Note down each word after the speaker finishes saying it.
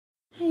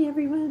Hi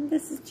everyone,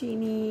 this is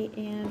Jeannie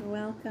and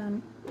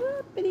welcome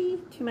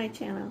to my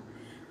channel.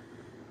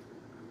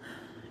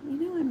 You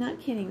know, I'm not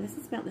kidding. This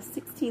is about the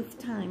 16th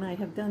time I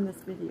have done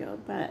this video,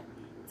 but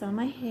it's on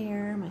my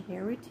hair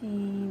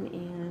routine,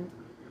 and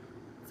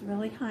it's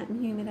really hot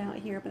and humid out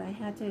here, but I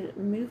had to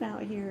move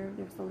out here.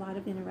 There's a lot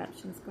of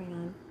interruptions going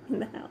on in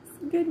the house.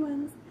 Good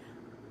ones,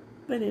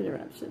 but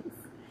interruptions.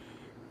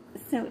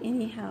 So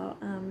anyhow,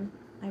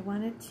 I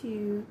wanted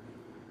to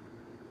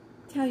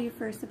tell you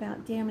first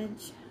about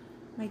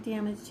my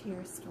damaged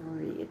hair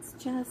story. It's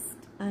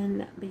just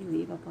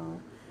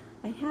unbelievable.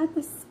 I had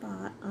this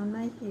spot on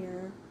my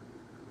hair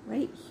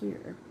right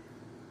here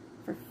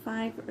for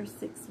 5 or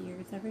 6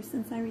 years, ever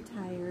since I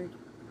retired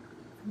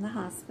from the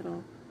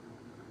hospital.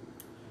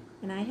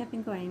 And I have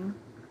been going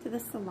to the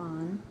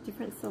salon,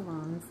 different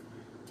salons,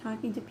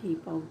 talking to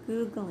people,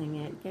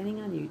 Googling it, getting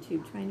on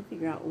YouTube, trying to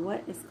figure out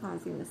what is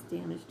causing this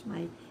damage to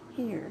my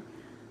hair.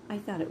 I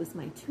thought it was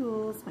my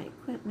tools, my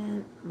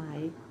equipment,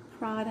 my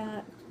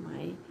product,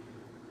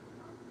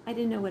 I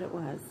didn't know what it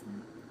was.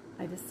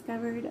 I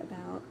discovered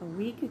about a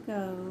week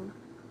ago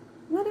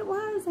what it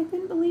was. I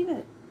couldn't believe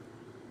it.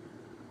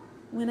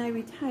 When I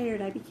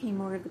retired, I became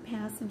more of the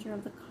passenger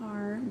of the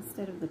car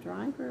instead of the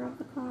driver of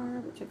the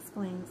car, which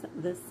explains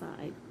this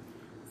side.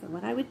 So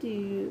what I would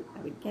do,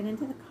 I would get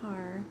into the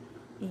car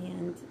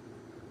and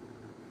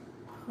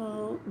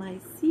pull my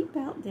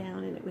seatbelt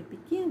down, and it would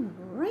begin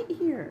right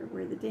here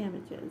where the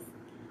damage is.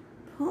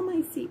 Pull my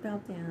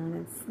seatbelt down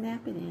and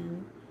snap it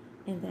in,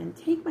 and then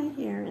take my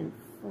hair and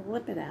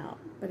flip it out,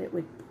 but it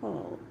would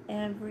pull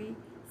every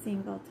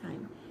single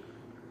time.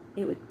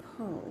 It would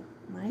pull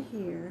my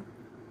hair.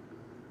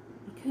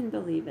 I couldn't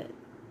believe it.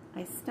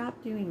 I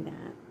stopped doing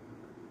that.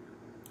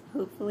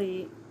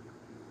 Hopefully,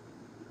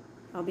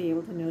 I'll be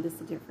able to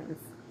notice a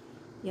difference.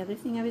 The other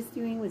thing I was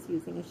doing was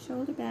using a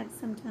shoulder bag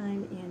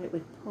sometime, and it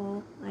would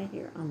pull my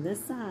hair on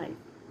this side.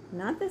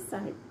 Not this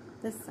side,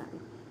 this side.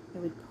 It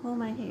would pull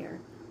my hair,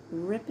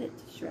 rip it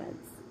to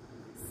shreds.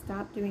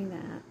 Stop doing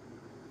that.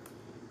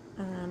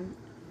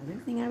 The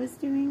other thing I was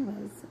doing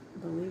was,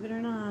 believe it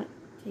or not,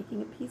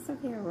 taking a piece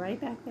of hair right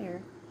back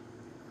there,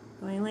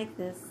 going like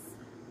this.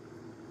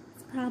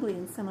 It's probably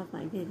in some of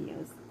my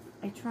videos.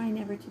 I try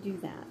never to do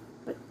that,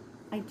 but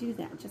I do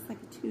that just like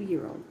a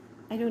 2-year-old.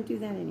 I don't do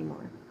that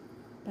anymore,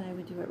 but I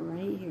would do it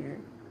right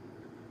here.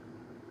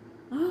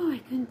 Oh, I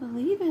couldn't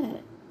believe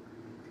it.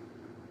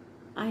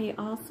 I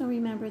also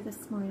remember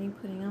this morning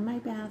putting on my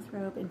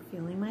bathrobe and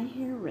feeling my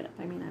hair rip.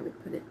 I mean, I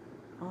would put it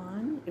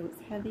on, it was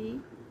heavy,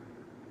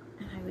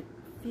 and I would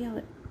feel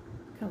it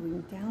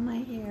going down my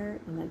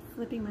hair and then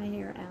flipping my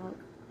hair out.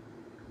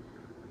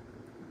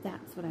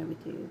 That's what I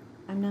would do.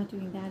 I'm not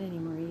doing that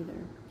anymore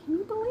either. Can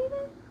you believe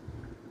it?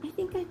 I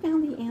think I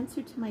found the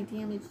answer to my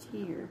damaged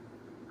hair.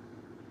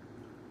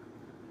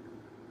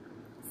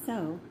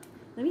 So,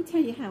 let me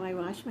tell you how I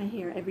wash my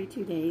hair every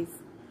 2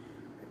 days.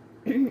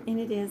 And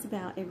it is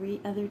about every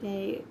other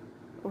day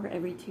or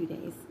every 2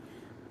 days.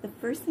 The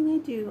first thing I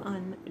do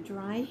on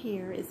dry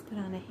hair is put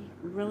on a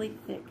really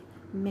thick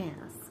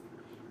mask.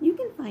 You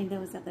can find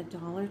those at the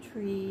Dollar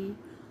Tree,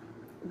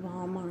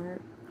 Walmart,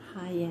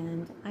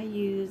 high-end. I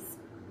use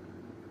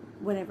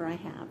whatever I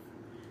have.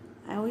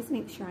 I always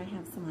make sure I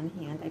have some on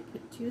hand. I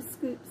put 2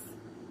 scoops,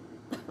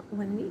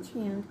 one in each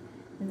hand,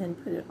 and then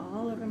put it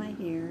all over my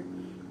hair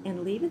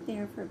and leave it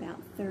there for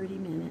about 30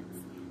 minutes.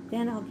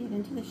 Then I'll get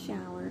into the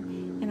shower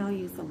and I'll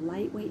use a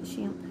lightweight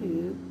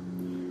shampoo.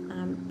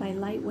 By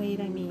lightweight,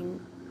 I mean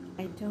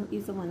I don't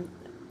use the one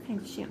kind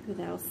of shampoo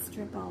that'll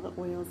strip all the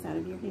oils out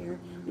of your hair,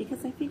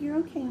 because I figure,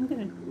 okay, I'm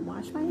going to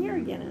wash my hair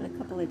again in a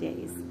couple of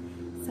days.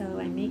 So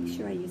I make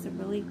sure I use a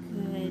really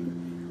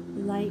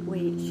good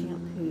lightweight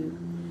shampoo.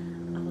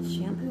 I'll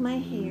shampoo my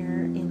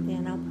hair, and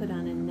then I'll put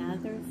on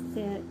another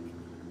thick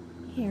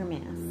hair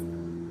mask.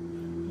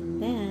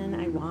 And then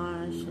I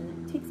wash,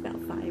 and it takes about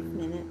 5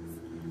 minutes.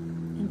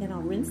 And then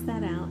I'll rinse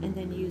that out, and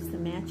then use the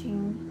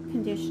matching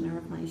conditioner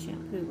of my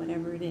shampoo,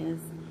 whatever it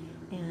is,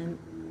 and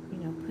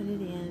put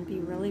it in, be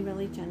really,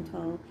 really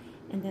gentle,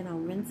 and then I'll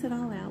rinse it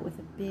all out with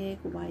a big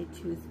wide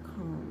tooth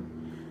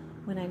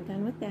comb. When I'm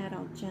done with that,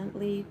 I'll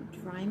gently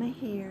dry my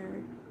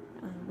hair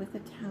with a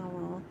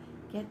towel,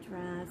 get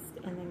dressed,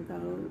 and then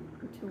go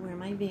to where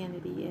my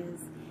vanity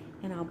is,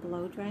 and I'll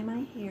blow dry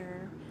my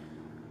hair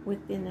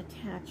with an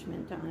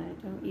attachment on it.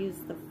 I don't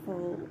use the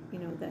full,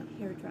 the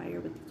hair dryer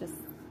with just,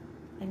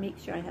 I make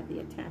sure I have the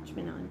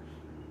attachment on.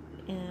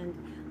 And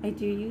I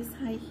do use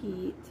high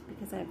heat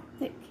because I have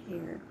thick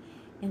hair.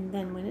 And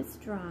then when it's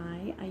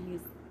dry, I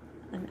use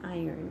an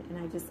iron, and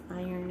I just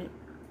iron it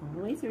all the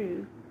way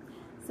through.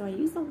 So I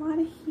use a lot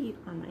of heat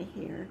on my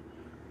hair.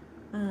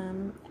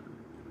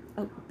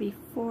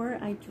 Before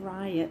I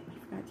dry it, I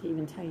forgot to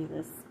even tell you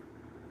this,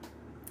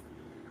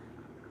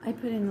 I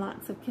put in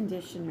lots of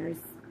conditioners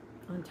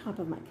on top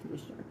of my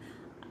conditioner.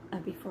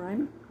 Before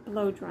I'm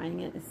blow drying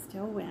it, it's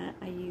still wet,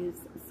 I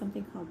use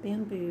something called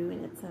Bamboo,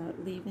 and it's a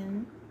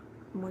leave-in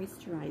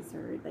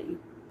moisturizer that you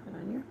put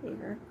on your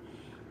hair.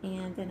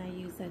 And then I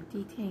use a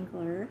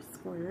detangler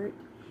squirt,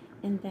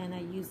 and then I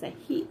use a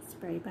heat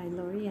spray by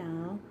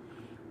L'Oreal,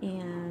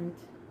 and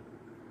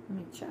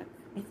Woodchuck.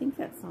 I think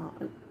that's all.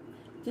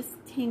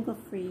 Just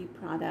tangle-free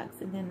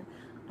products, and then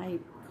I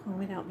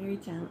comb it out very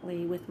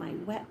gently with my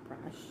wet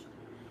brush.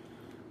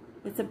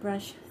 It's a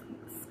brush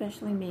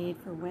specially made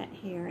for wet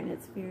hair, and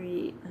it's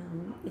very,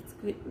 it's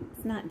good.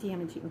 It's not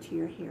damaging to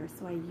your hair,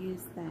 so I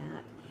use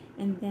that,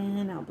 and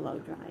then I'll blow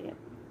dry it.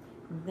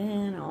 And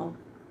then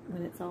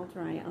when it's all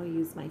dry, I'll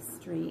use my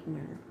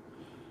straightener.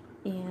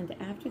 And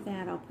after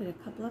that, I'll put a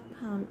couple of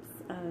pumps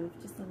of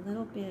just a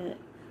little bit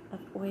of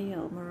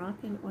oil,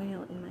 Moroccan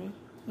oil, in my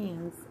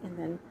hands, and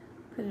then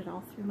put it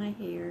all through my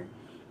hair.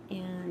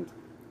 And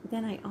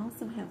then I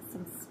also have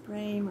some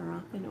spray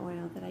Moroccan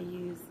oil that I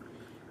use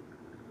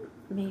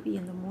maybe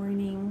in the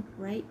morning,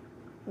 right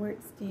where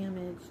it's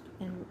damaged,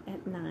 and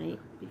at night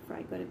before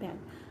I go to bed.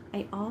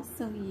 I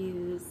also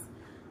use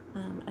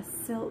a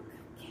silk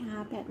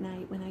cap at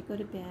night when I go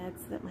to bed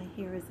so that my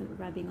hair isn't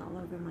rubbing all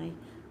over my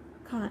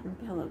cotton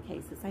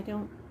pillowcases. I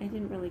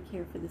didn't really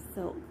care for the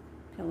silk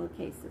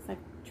pillowcases. I've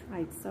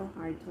tried so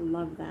hard to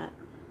love that,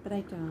 but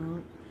I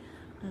don't.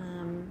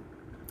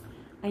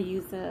 I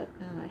use a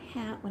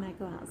hat when I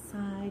go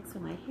outside so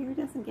my hair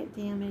doesn't get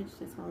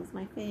damaged, as well as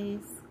my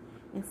face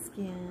and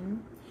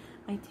skin.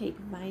 I take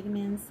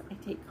vitamins. I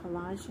take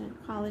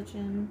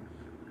collagen,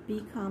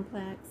 B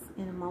complex,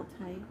 and a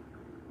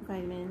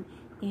multivitamin,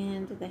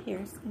 and the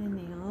hair, skin,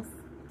 and nails.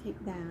 I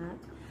take that.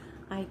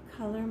 I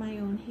color my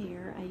own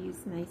hair. I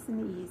use Nice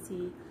and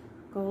Easy,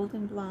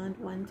 golden blonde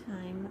one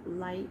time,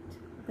 light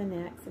the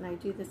next, and I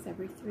do this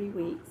every 3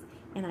 weeks,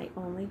 and I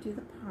only do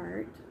the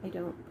part. I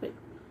don't put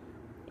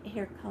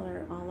hair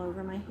color all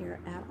over my hair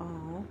at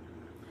all.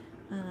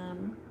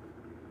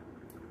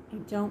 I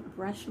don't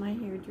brush my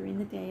hair during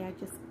the day. I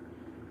just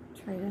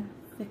try to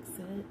fix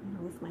it,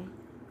 with my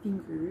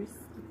fingers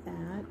like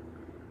that,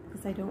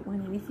 because I don't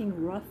want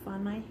anything rough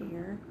on my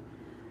hair.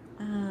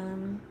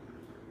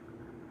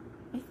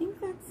 I think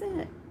that's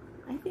it.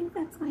 I think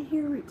that's my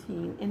hair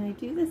routine, and I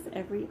do this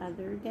every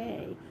other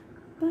day.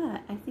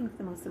 But I think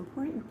the most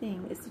important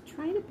thing is to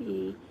try to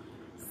be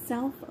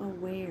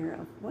self-aware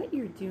of what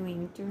you're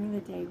doing during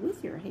the day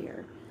with your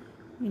hair.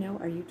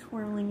 Are you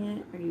twirling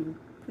it? Are you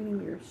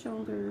putting your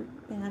shoulder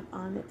bag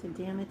on it to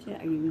damage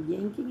it? Are you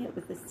yanking it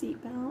with a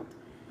seat belt?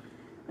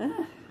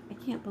 I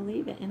can't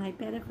believe it. And I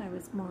bet if I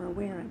was more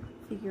aware,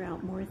 I'd figure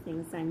out more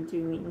things I'm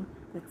doing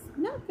that's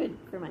not good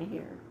for my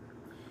hair.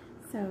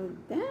 So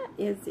that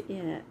is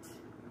it.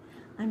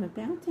 I'm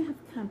about to have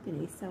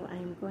company, so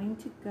I'm going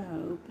to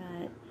go,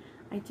 but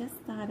I just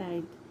thought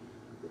I'd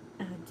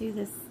do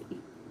this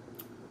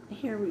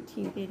hair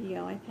routine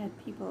video. I've had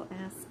people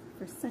ask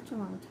for such a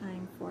long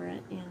time for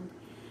it, and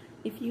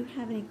if you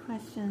have any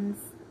questions,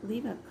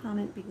 leave a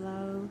comment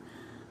below.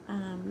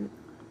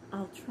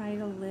 I'll try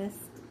to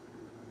list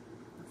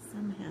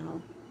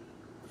somehow.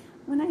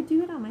 When I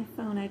do it on my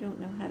phone, I don't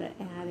know how to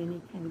add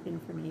any kind of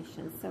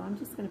information, so I'm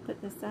just going to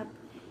put this up.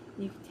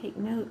 You can take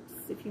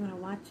notes if you want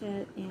to watch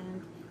it,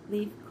 and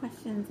leave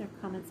questions or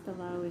comments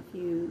below if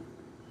you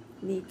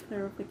need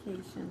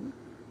clarification.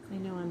 I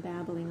know I'm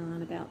babbling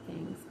on about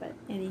things, but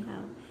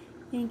anyhow,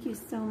 thank you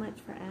so much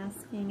for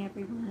asking,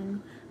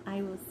 everyone.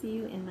 I will see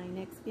you in my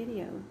next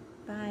video.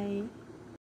 Bye.